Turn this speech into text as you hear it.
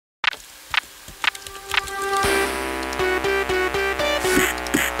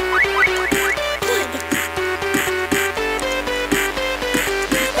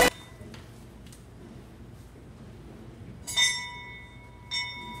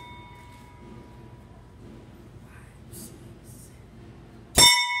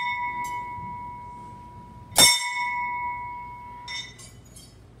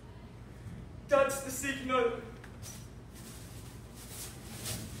that's the signal.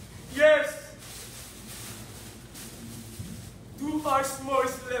 Yes. 2 hours more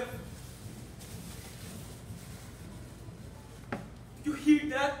is left. You hear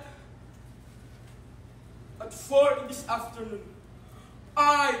that? At 4 in this afternoon,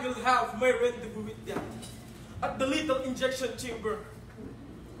 I will have my rendezvous with them at the little injection chamber.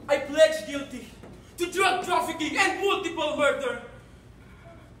 I pledge guilty to drug trafficking and multiple murder.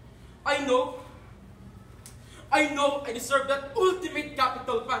 I know I deserve that ultimate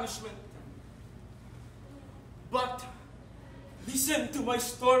capital punishment. But listen to my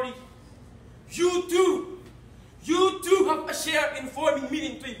story. You too have a share in forming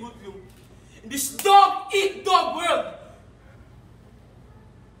me into a hoodlum in this dog-eat-dog world.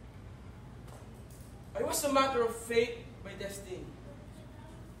 I was a matter of fate by destiny.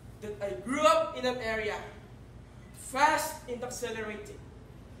 That I grew up in an area fast and accelerating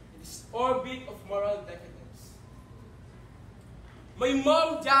in this orbit of moral decadence. My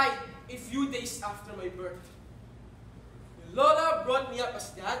mom died a few days after my birth. Lola brought me up as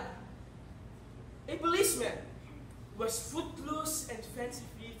dad, a policeman who was footloose and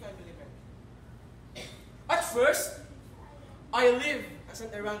fancy-free family man. At first, I lived as an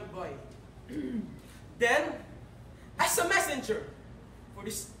errand boy. Then, as a messenger for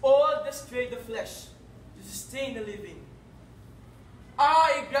this oldest trade of flesh to sustain a living.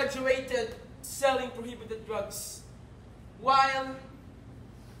 I graduated selling prohibited drugs while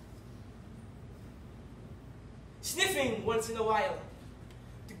sniffing once in a while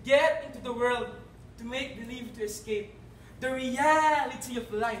to get into the world to make believe to escape the reality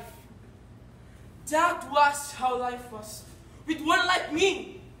of life. That was how life was with one like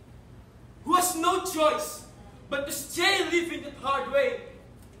me who has no choice but to stay living that hard way.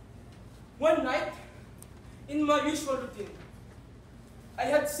 One night, in my usual routine, I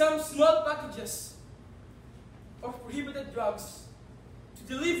had some small packages of prohibited drugs to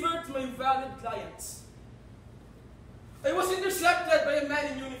deliver to my valued clients. I was intercepted by a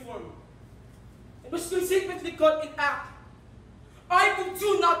man in uniform and was consequently caught in act. I could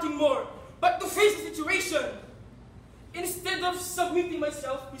do nothing more but to face the situation instead of submitting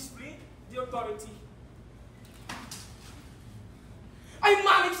myself peacefully to the authority. I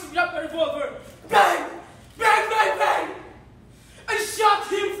managed to grab a revolver, bang, bang, bang, bang, and shot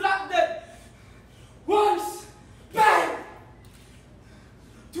him flat dead. Once, bang,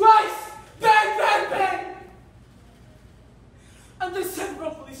 twice, bang, bang, bang. And then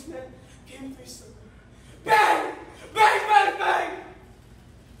several policemen came to his succor. Bang, bang, bang, bang.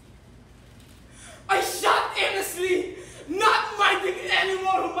 I shot aimlessly, not minding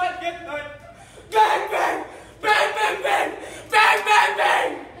anyone who might get hurt. Bang, bang, bang, bang, bang, bang, bang,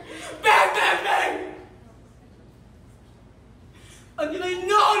 bang, bang, bang, bang. Until I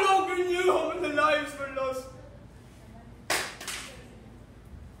no longer knew how many lives were lost.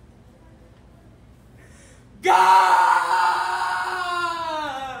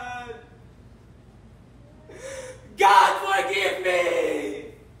 God forgive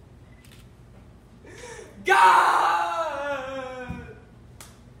me! God!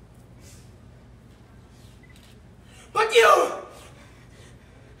 But you,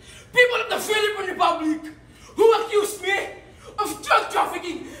 people of the Philippine Republic, who accuse me of drug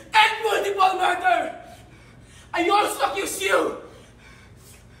trafficking and multiple murder, I also accuse you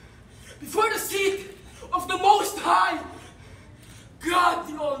before the seat of the Most High, God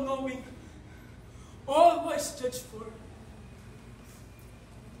the All-Knowing, always judge for.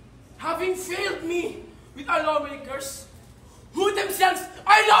 Having failed me with our lawmakers, who themselves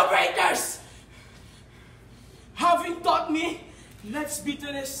are lawbreakers, having taught me life's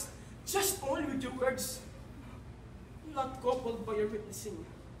bitterness just only with your words, not coupled by your witnessing.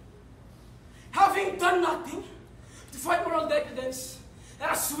 Having done nothing to fight moral decadence that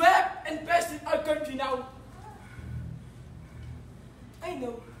has swept and pested our country now, I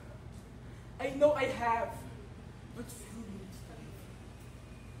know I have but few minutes time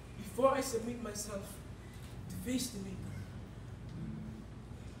before I submit myself to face the Maker.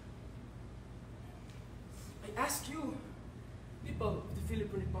 I ask you, people of the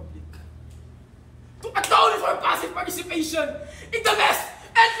Philippine Republic, to atone for passive participation in the mess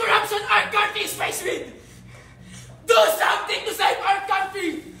and corruption our country is faced with. Do something to save our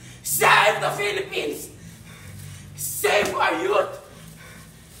country. Save the Philippines. Save our youth.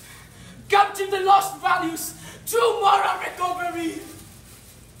 Capture the lost values through moral recovery.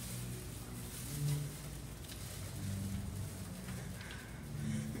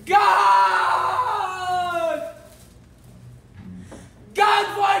 God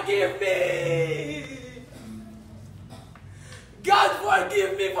forgive me. God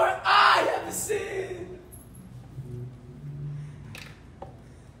forgive me, for I have sinned.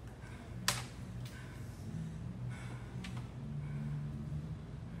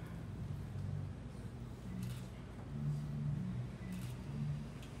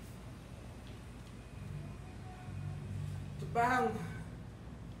 The bang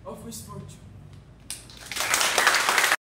of misfortune